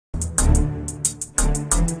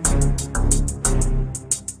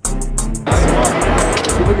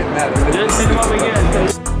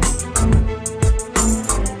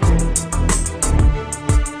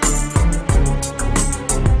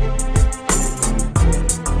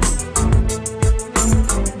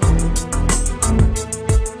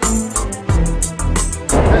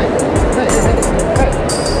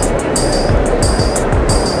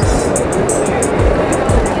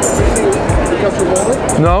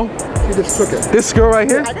No? He just took it. This girl right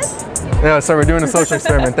here? Yeah, so we're doing a social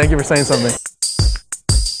experiment. Thank you for saying something.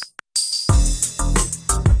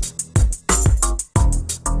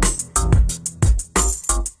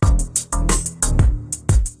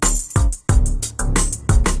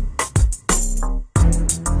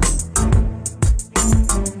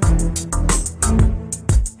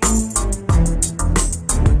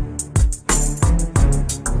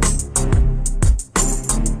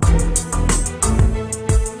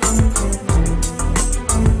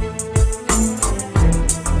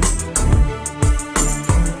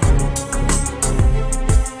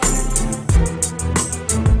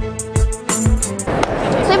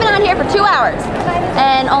 For 2 hours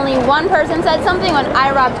and only one person said something when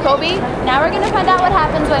I robbed Kobe. Now we're gonna find out what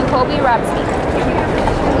happens when Kobe robs me.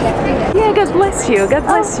 Yeah, God bless you. God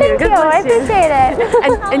bless you. God bless I appreciate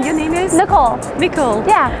it. And your name is? Nicole. Nicole.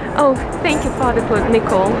 Yeah. Oh, thank you, Father, for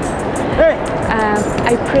Nicole. Hey.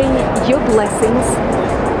 I pray your blessings.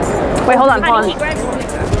 Wait, hold on, hold on.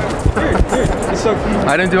 It's so cute.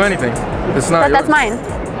 I didn't do anything. It's not yours. That's mine.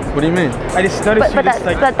 What do you mean? I just noticed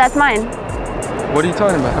But that's mine. What are you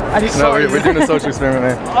talking about? I just saw we're doing a social experiment,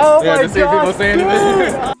 man. Oh yeah, my to see if people say anything.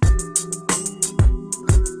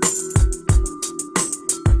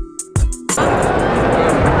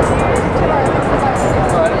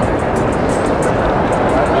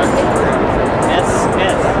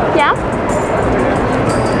 Yeah?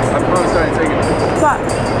 I'm probably starting taking it.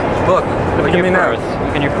 What? Look at me now.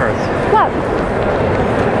 Look in your purse. What?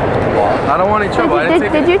 I don't want any trouble.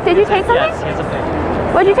 Did you take something? Yes, here's a thing.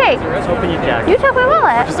 What'd you take? Open your jacket. You took my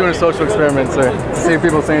wallet. Just doing a social experiment, sir. To see if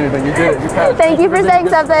people say anything. You did it. You passed. Thank you for saying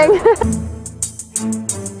something.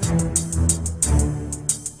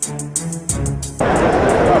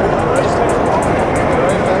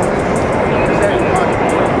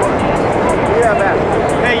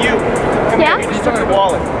 Hey, you. Yeah? You just took your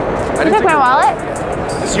wallet. You took my wallet?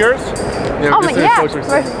 Is this yours? Yeah, Oh we're just doing yeah. a social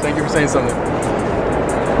experiment. Thank you for saying something.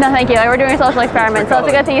 No, thank you. We're doing a social experiment, so it's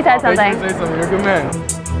a good thing you said something. Thank you for saying something. You're a good man.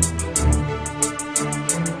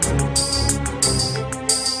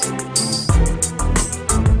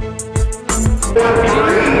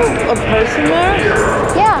 A person there?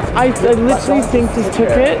 Yeah. I literally think just took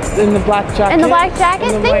it in the black jacket. In the black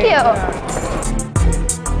jacket? Thank you.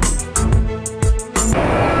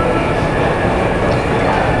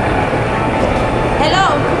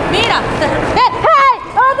 Hello, mira. Hey!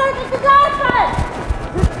 Oh, there's the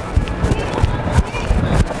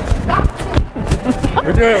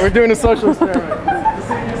We're doing a social experiment.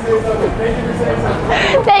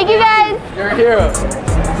 Thank you guys. You're a hero.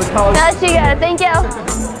 That's you guys. Thank you.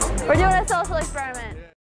 We're doing a social experiment.